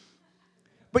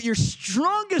 But your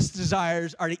strongest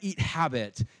desires are to eat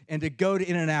habit and to go to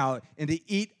In-N-Out and to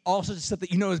eat all sorts of stuff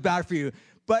that you know is bad for you.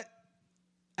 But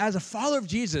as a follower of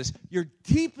Jesus, your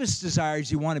deepest desires,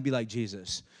 you want to be like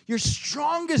Jesus. Your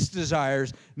strongest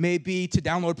desires may be to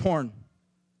download porn,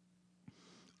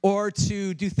 or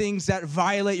to do things that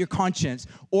violate your conscience,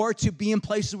 or to be in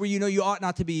places where you know you ought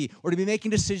not to be, or to be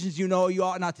making decisions you know you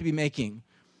ought not to be making.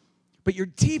 But your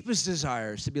deepest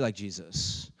desire is to be like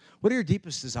Jesus. What are your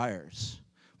deepest desires?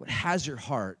 What has your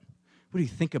heart? What do you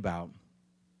think about?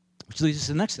 Which leads us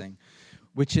to the next thing,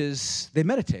 which is they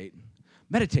meditate.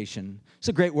 Meditation. It's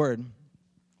a great word.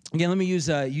 Again, let me use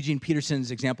Eugene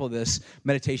Peterson's example of this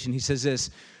meditation. He says this,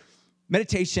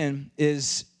 meditation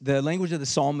is the language of the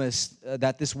psalmist,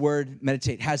 that this word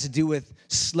meditate has to do with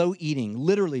slow eating,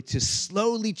 literally to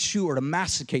slowly chew or to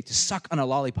masticate, to suck on a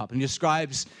lollipop. And he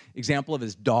describes example of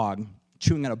his dog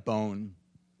chewing on a bone.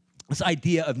 This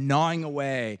idea of gnawing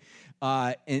away,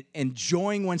 and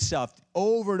enjoying oneself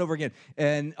over and over again.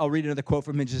 And I'll read another quote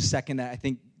from him in just a second that I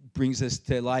think brings this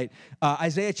to light.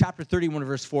 Isaiah chapter 31,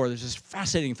 verse 4, there's this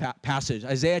fascinating passage.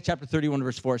 Isaiah chapter 31,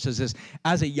 verse 4 says this,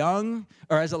 as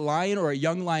a lion or a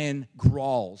young lion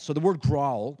growls. So the word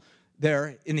growl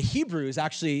there in the Hebrew is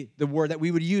actually the word that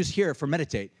we would use here for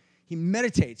meditate. He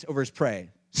meditates over his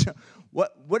prey. So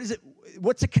what is it?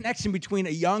 What's the connection between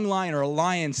a young lion or a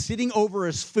lion sitting over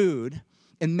his food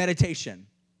and meditation?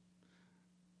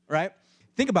 Right?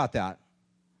 Think about that.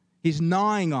 He's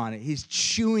gnawing on it. He's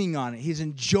chewing on it. He's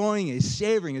enjoying it. He's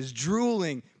savoring. He's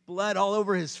drooling, blood all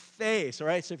over his face, all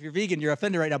right? So if you're vegan, you're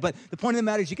offended right now. But the point of the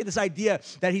matter is you get this idea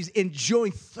that he's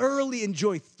thoroughly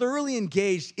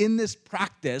engaged in this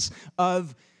practice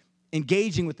of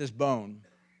engaging with this bone.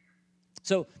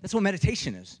 So that's what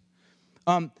meditation is.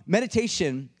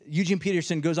 Meditation, Eugene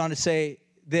Peterson goes on to say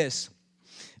this.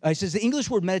 He says, the English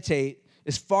word meditate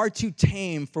is far too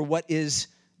tame for what is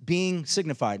being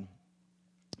signified.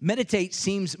 Meditate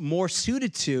seems more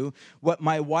suited to what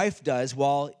my wife does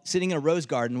while sitting in a rose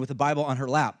garden with a Bible on her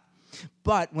lap.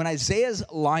 But when Isaiah's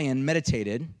lion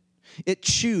meditated, it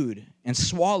chewed and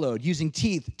swallowed using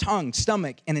teeth, tongue,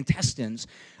 stomach, and intestines.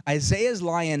 Isaiah's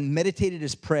lion meditated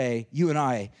his prey. You and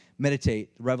I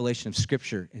meditate the revelation of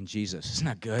Scripture in Jesus. Isn't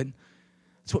that good?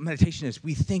 That's what meditation is.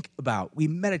 We think about, we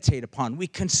meditate upon, we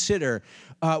consider,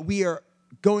 we are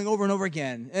going over and over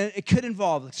again. And it could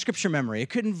involve Scripture memory.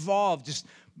 It could involve just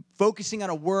focusing on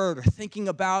a word or thinking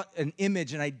about an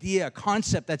image, an idea, a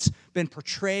concept that's been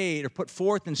portrayed or put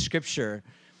forth in Scripture.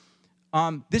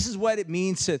 This is what it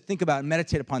means to think about and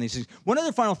meditate upon these things. One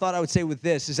other final thought I would say with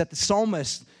this is that the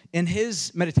psalmist, in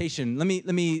his meditation, let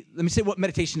me say what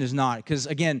meditation is not, because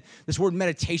again, this word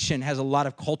meditation has a lot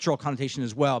of cultural connotation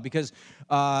as well. Because,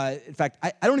 in fact,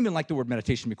 I don't even like the word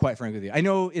meditation, to be quite frank with you. I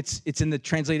know it's in the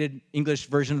translated English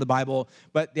version of the Bible,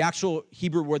 but the actual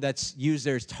Hebrew word that's used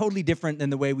there is totally different than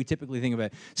the way we typically think of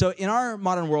it. So in our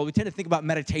modern world, we tend to think about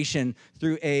meditation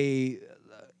through a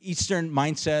Eastern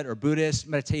mindset or Buddhist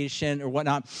meditation or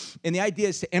whatnot. And the idea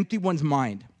is to empty one's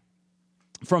mind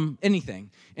from anything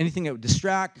that would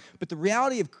distract. But the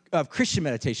reality of Christian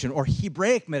meditation or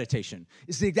Hebraic meditation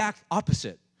is the exact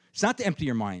opposite. It's not to empty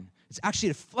your mind. It's actually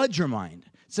to flood your mind.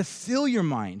 It's to fill your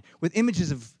mind with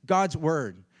images of God's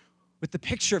word, with the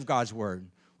picture of God's word,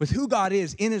 with who God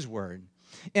is in his word.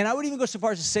 And I would even go so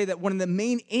far as to say that one of the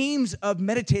main aims of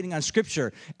meditating on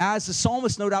Scripture, as the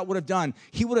psalmist no doubt would have done,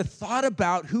 he would have thought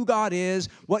about who God is,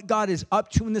 what God is up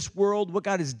to in this world, what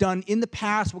God has done in the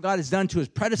past, what God has done to his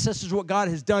predecessors, what God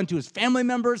has done to his family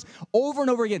members over and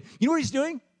over again. You know what he's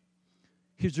doing?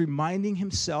 He's reminding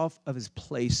himself of his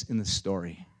place in the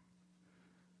story.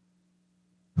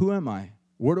 Who am I?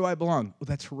 Where do I belong? Well,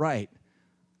 that's right.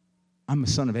 I'm a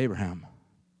son of Abraham.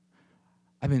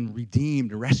 I've been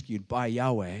redeemed and rescued by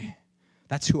Yahweh.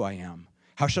 That's who I am.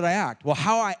 How should I act? Well,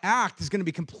 how I act is going to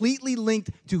be completely linked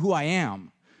to who I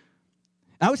am.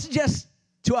 And I would suggest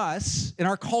to us, in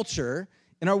our culture,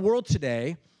 in our world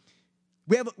today,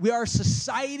 we are a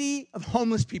society of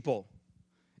homeless people.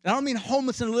 And I don't mean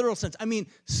homeless in a literal sense. I mean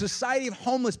society of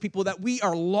homeless people that we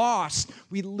are lost.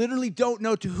 We literally don't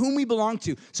know to whom we belong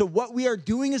to. So what we are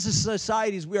doing as a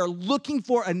society is we are looking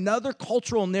for another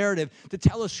cultural narrative to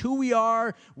tell us who we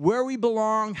are, where we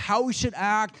belong, how we should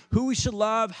act, who we should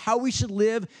love, how we should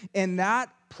live. And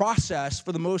that process,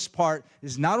 for the most part,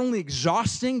 is not only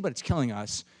exhausting, but it's killing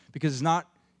us because it's not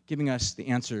giving us the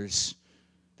answers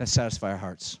that satisfy our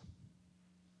hearts.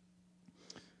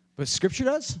 But Scripture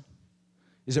does.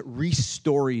 Is it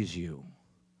restores you,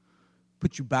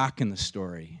 puts you back in the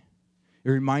story. It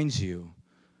reminds you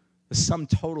the sum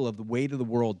total of the weight of the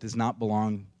world does not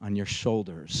belong on your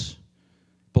shoulders.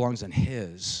 It belongs on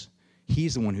his.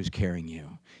 He's the one who's carrying you.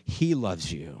 He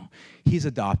loves you. He's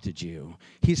adopted you.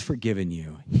 He's forgiven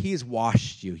you. He's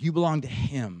washed you. You belong to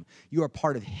him. You are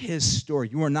part of his story.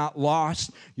 You are not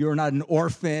lost. You are not an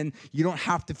orphan. You don't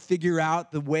have to figure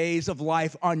out the ways of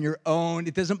life on your own.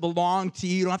 It doesn't belong to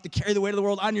you. You don't have to carry the weight of the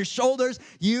world on your shoulders.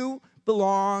 You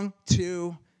belong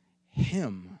to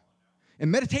him. And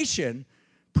meditation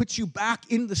puts you back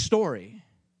in the story.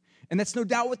 And that's no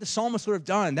doubt what the psalmist would have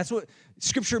done. That's what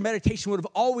Scripture meditation would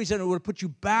have always done. It would have put you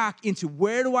back into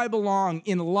where do I belong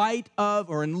in light of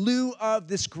or in lieu of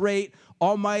this great,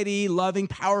 almighty, loving,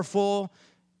 powerful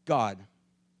God.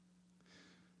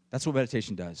 That's what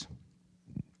meditation does.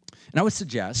 And I would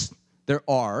suggest there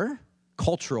are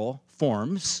cultural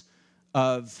forms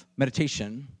of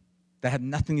meditation that have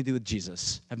nothing to do with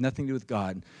Jesus, have nothing to do with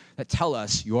God, that tell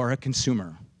us you are a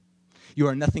consumer. You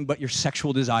are nothing but your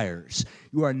sexual desires.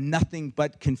 You are nothing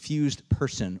but confused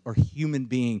person or human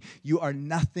being. You are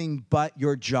nothing but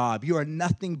your job. You are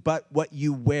nothing but what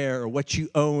you wear or what you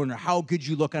own or how good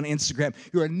you look on Instagram.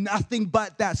 You are nothing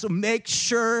but that. So make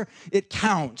sure it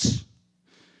counts.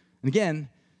 And again,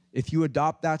 if you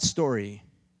adopt that story,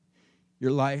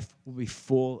 your life will be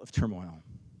full of turmoil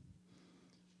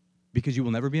because you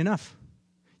will never be enough.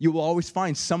 You will always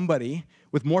find somebody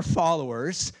with more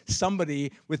followers,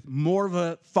 somebody with more of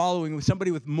a following, somebody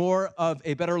with more of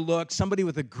a better look, somebody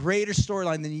with a greater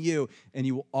storyline than you, and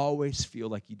you will always feel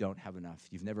like you don't have enough.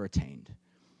 You've never attained.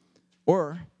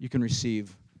 Or you can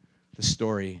receive the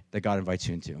story that God invites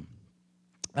you into.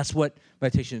 That's what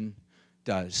meditation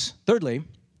does. Thirdly,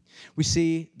 we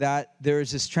see that there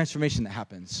is this transformation that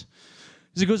happens.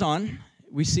 As it goes on,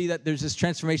 we see that there's this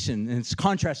transformation, and it's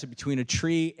contrasted between a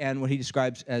tree and what he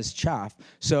describes as chaff.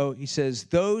 So he says,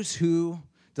 those who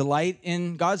delight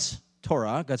in God's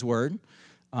Torah, God's word,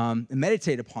 and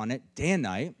meditate upon it day and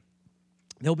night,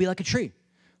 they'll be like a tree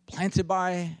planted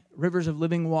by rivers of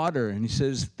living water. And he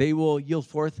says they will yield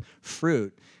forth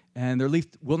fruit, and their leaf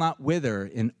will not wither.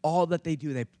 In all that they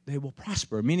do, they will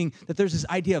prosper, meaning that there's this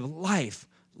idea of life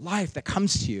that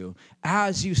comes to you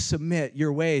as you submit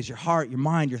your ways, your heart, your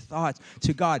mind, your thoughts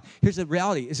to God. Here's the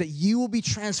reality, is that you will be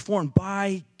transformed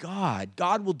by God.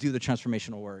 God will do the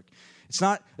transformational work. It's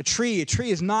not a tree. A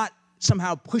tree is not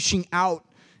somehow pushing out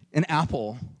an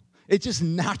apple. It just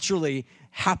naturally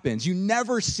happens. You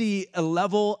never see a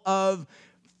level of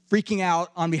freaking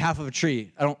out on behalf of a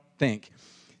tree, I don't think.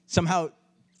 Somehow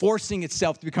forcing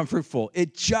itself to become fruitful. You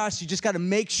just got to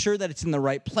make sure that it's in the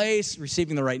right place,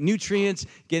 receiving the right nutrients,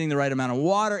 getting the right amount of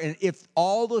water. And if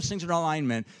all those things are in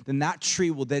alignment, then that tree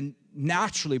will then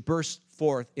naturally burst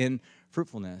forth in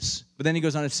fruitfulness. But then he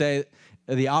goes on to say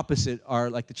the opposite are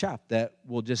like the chaff that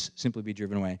will just simply be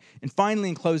driven away. And finally,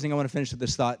 in closing, I want to finish with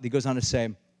this thought. He goes on to say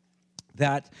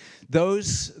that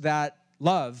those that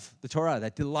love the Torah,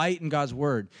 that delight in God's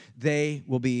word, they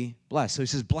will be blessed. So he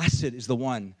says, blessed is the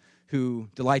one who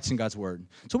delights in God's word.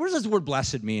 So what does the word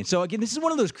blessed mean? So again, this is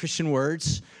one of those Christian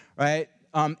words, right?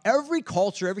 Every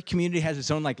culture, every community has its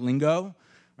own like lingo,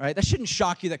 right? That shouldn't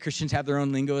shock you that Christians have their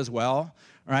own lingo as well,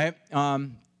 right?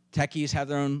 Techies have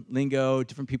their own lingo.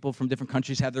 Different people from different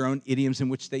countries have their own idioms in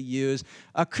which they use.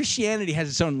 Christianity has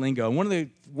its own lingo. And one of the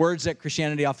words that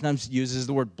Christianity oftentimes uses is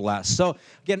the word blessed. So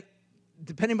again,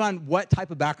 depending on what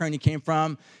type of background you came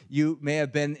from, you may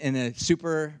have been in a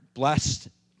super blessed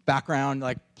background,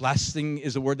 like blessing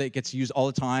is a word that gets used all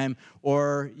the time,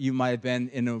 or you might have been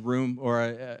in a room or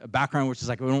a background which is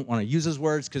like, we don't want to use those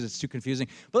words because it's too confusing.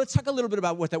 But let's talk a little bit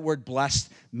about what that word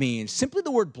blessed means. Simply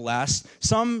the word blessed.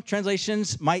 Some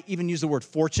translations might even use the word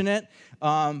fortunate,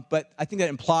 but I think that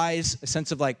implies a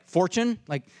sense of like fortune,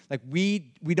 like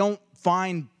we don't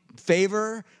find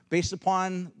favor based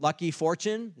upon lucky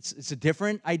fortune. It's a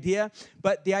different idea,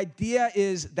 but the idea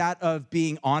is that of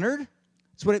being honored.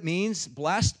 That's what it means.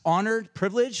 Blessed, honored,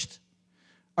 privileged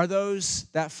are those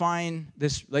that find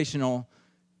this relational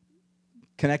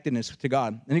connectedness to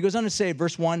God. And he goes on to say,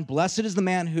 verse 1, blessed is the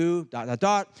man who, ...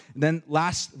 And then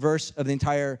last verse of the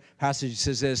entire passage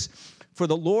says this, for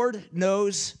the Lord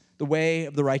knows the way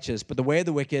of the righteous, but the way of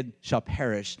the wicked shall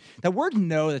perish. That word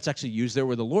know that's actually used there,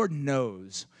 where the Lord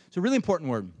knows, it's a really important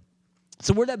word.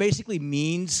 It's a word that basically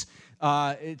means,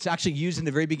 it's actually used in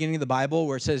the very beginning of the Bible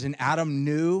where it says, and Adam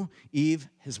knew Eve,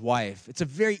 his wife. It's a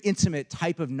very intimate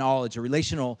type of knowledge, a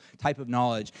relational type of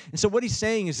knowledge. And so what he's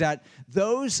saying is that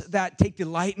those that take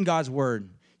delight in God's word,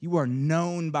 you are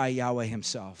known by Yahweh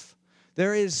himself.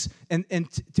 There is, and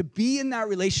to be in that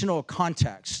relational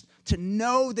context, to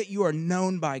know that you are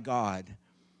known by God,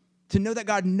 to know that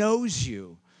God knows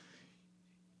you.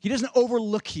 He doesn't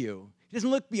overlook you. He doesn't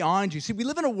look beyond you. See, we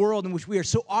live in a world in which we are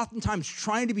so oftentimes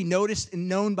trying to be noticed and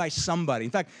known by somebody.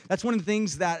 In fact, that's one of the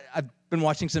things that I've been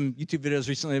watching some YouTube videos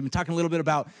recently. I've been talking a little bit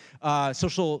about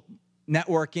social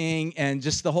networking and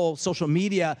just the whole social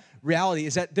media reality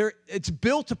is that it's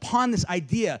built upon this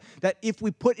idea that if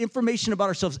we put information about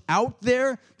ourselves out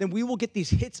there, then we will get these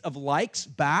hits of likes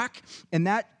back, and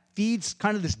that feeds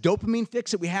kind of this dopamine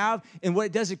fix that we have, and what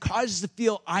it does, it causes us to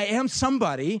feel I am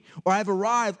somebody, or I've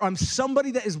arrived, or I'm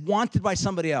somebody that is wanted by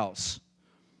somebody else.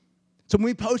 So when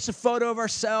we post a photo of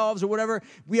ourselves or whatever,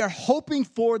 we are hoping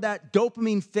for that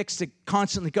dopamine fix to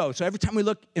constantly go. So every time we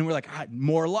look and we're like,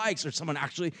 more likes, or someone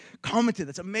actually commented,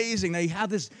 that's amazing. Now you have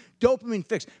this dopamine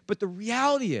fix. But the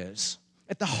reality is,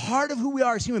 at the heart of who we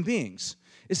are as human beings,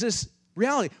 is this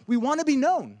reality. We want to be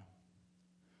known.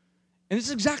 And this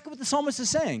is exactly what the psalmist is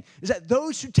saying, is that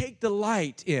those who take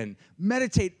delight in,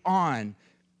 meditate on,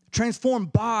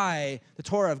 transformed by the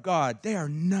Torah of God, they are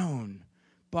known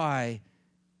by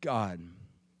God.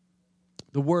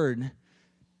 The word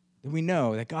that we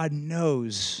know, that God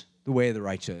knows the way of the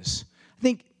righteous. I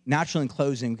think naturally in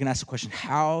closing, we can ask the question,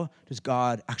 how does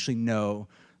God actually know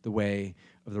the way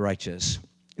of the righteous?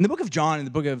 In the book of John, in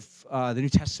the book of the New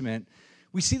Testament,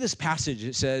 we see this passage.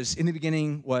 It says, in the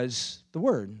beginning was the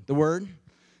Word. The Word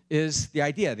is the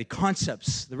idea, the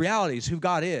concepts, the realities, who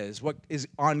God is, what is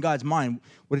on God's mind,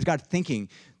 what is God thinking.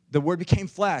 The Word became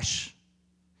flesh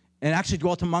and actually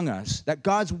dwelt among us. That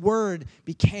God's Word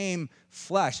became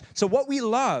flesh. So what we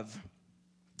love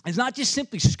is not just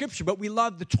simply Scripture, but we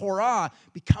love the Torah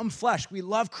become flesh. We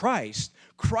love Christ.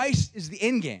 Christ is the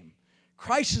end game.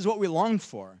 Christ is what we long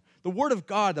for. The Word of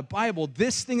God, the Bible,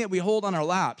 this thing that we hold on our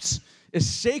laps, is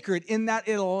sacred in that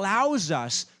it allows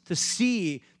us to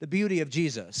see the beauty of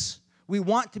Jesus. We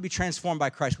want to be transformed by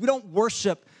Christ. We don't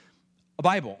worship a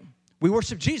Bible. We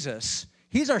worship Jesus.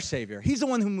 He's our Savior. He's the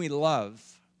one whom we love.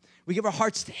 We give our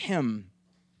hearts to him.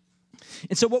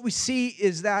 And so what we see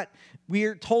is that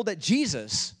we're told that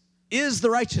Jesus is the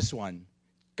righteous one.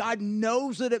 God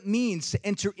knows what it means to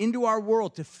enter into our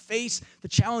world, to face the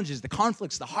challenges, the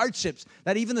conflicts, the hardships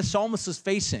that even the psalmist is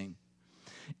facing.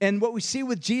 And what we see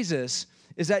with Jesus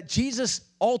is that Jesus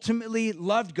ultimately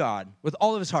loved God with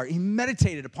all of his heart. He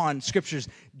meditated upon scriptures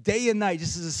day and night,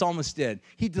 just as the psalmist did.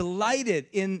 He delighted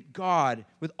in God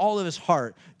with all of his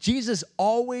heart. Jesus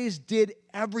always did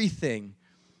everything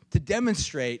to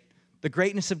demonstrate the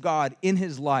greatness of God in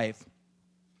his life.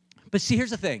 But see, here's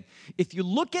the thing. If you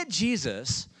look at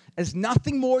Jesus as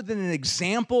nothing more than an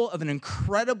example of an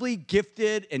incredibly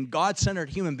gifted and God-centered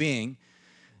human being,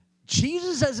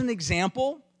 Jesus as an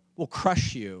example will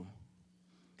crush you.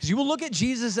 Because you will look at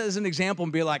Jesus as an example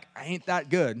and be like, I ain't that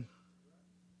good.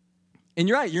 And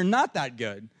you're right, you're not that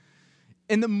good.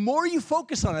 And the more you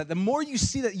focus on it, the more you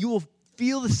see that you will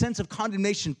feel the sense of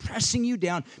condemnation pressing you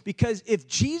down. Because if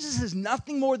Jesus is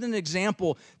nothing more than an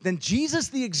example, then Jesus,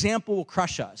 the example, will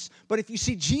crush us. But if you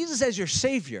see Jesus as your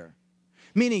Savior,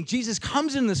 meaning Jesus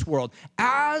comes in this world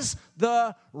as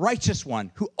the righteous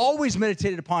one who always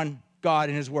meditated upon God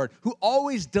and his word, who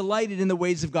always delighted in the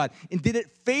ways of God and did it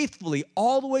faithfully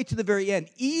all the way to the very end,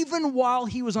 even while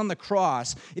he was on the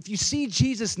cross. If you see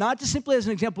Jesus not just simply as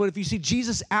an example, but if you see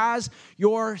Jesus as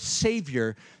your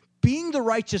Savior, being the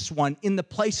righteous one in the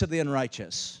place of the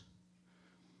unrighteous,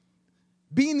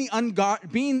 taking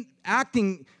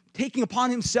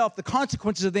upon himself the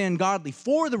consequences of the ungodly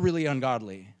for the really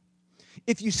ungodly.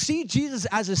 If you see Jesus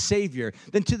as a Savior,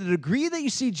 then to the degree that you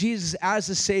see Jesus as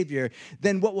a Savior,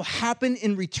 then what will happen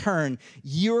in return,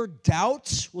 your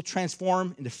doubts will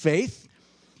transform into faith,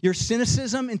 your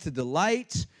cynicism into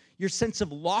delight, your sense of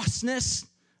lostness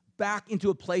back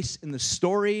into a place in the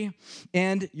story,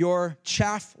 and your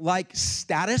chaff-like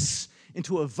status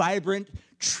into a vibrant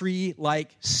tree-like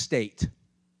state.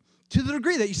 To the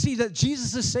degree that you see that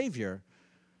Jesus is Savior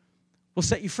will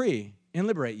set you free and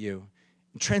liberate you,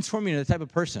 and transform you into the type of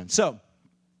person. So,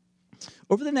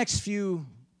 over the next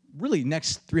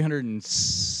next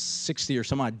 360 or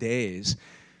some odd days,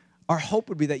 our hope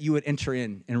would be that you would enter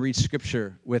in and read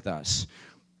Scripture with us.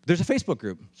 There's a Facebook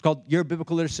group. It's called Your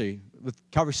Biblical Literacy with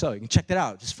Calvary Soul. You can check that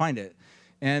out. Just find it.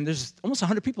 And there's almost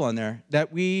 100 people on there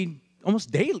that we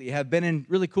almost daily have been in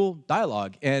really cool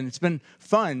dialogue. And it's been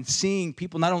fun seeing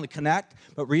people not only connect,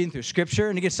 but reading through Scripture.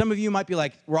 And again, some of you might be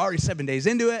like, we're already 7 days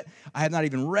into it. I have not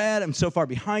even read. I'm so far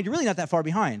behind. You're really not that far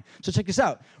behind. So check this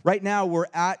out. Right now, we're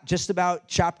at just about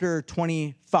chapter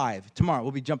 25. Tomorrow,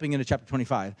 we'll be jumping into chapter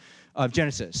 25 of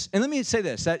Genesis. And let me say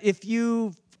this, that if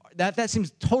that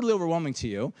seems totally overwhelming to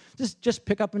you, just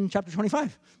pick up in chapter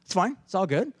 25. It's fine. It's all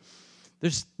good.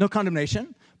 There's no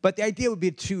condemnation. But the idea would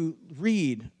be to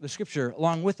read the Scripture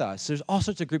along with us. There's all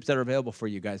sorts of groups that are available for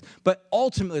you guys. But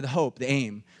ultimately, the hope, the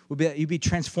aim, would be that you'd be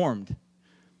transformed,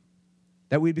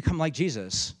 that we'd become like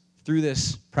Jesus through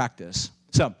this practice.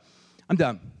 So, I'm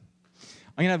done.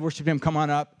 I'm going to have worship team come on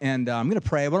up, and I'm going to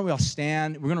pray. Why don't we all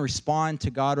stand? We're going to respond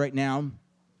to God right now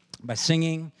by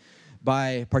singing,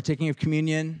 by partaking of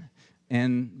communion,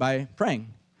 and by praying.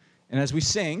 And as we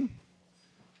sing,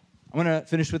 I want to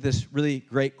finish with this really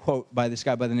great quote by this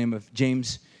guy by the name of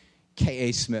James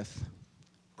K.A. Smith.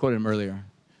 Quoted him earlier.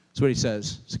 That's what he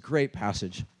says. It's a great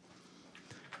passage.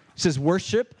 He says,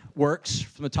 worship works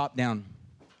from the top down.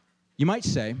 You might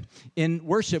say, in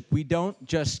worship, we don't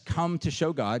just come to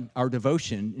show God our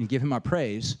devotion and give him our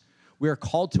praise. We are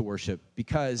called to worship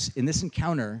because in this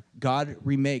encounter, God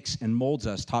remakes and molds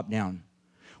us top down.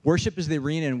 Worship is the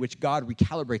arena in which God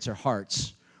recalibrates our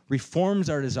hearts, reforms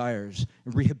our desires,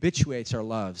 and rehabituates our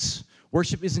loves.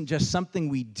 Worship isn't just something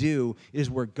we do, it is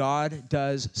where God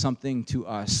does something to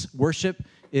us. Worship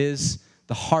is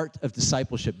the heart of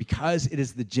discipleship because it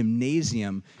is the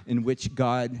gymnasium in which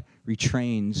God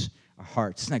retrains our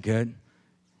hearts. Isn't that good?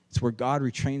 It's where God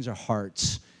retrains our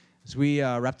hearts. As we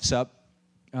wrap this up,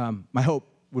 my hope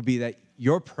would be that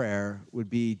your prayer would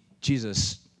be,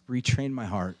 Jesus, retrain my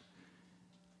heart.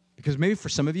 Because maybe for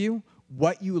some of you,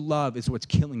 what you love is what's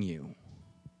killing you.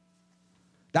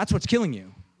 That's what's killing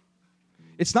you.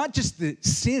 It's not just the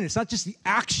sin. It's not just the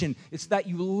action. It's that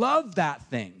you love that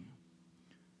thing.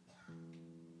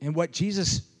 And what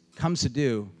Jesus comes to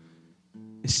do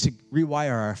is to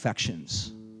rewire our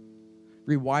affections,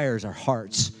 rewires our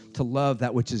hearts to love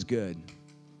that which is good,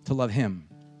 to love him.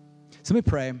 So let me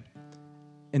pray.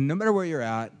 And no matter where you're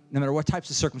at, no matter what types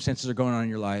of circumstances are going on in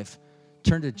your life,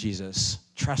 turn to Jesus.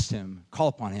 trust him, call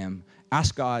upon him,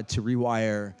 ask God to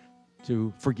rewire,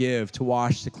 to forgive, to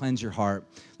wash, to cleanse your heart.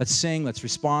 Let's sing, let's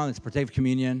respond, let's partake of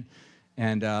communion,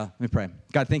 and let me pray.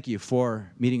 God, thank you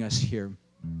for meeting us here.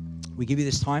 We give you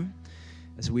this time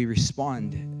as we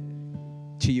respond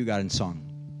to you, God, in song.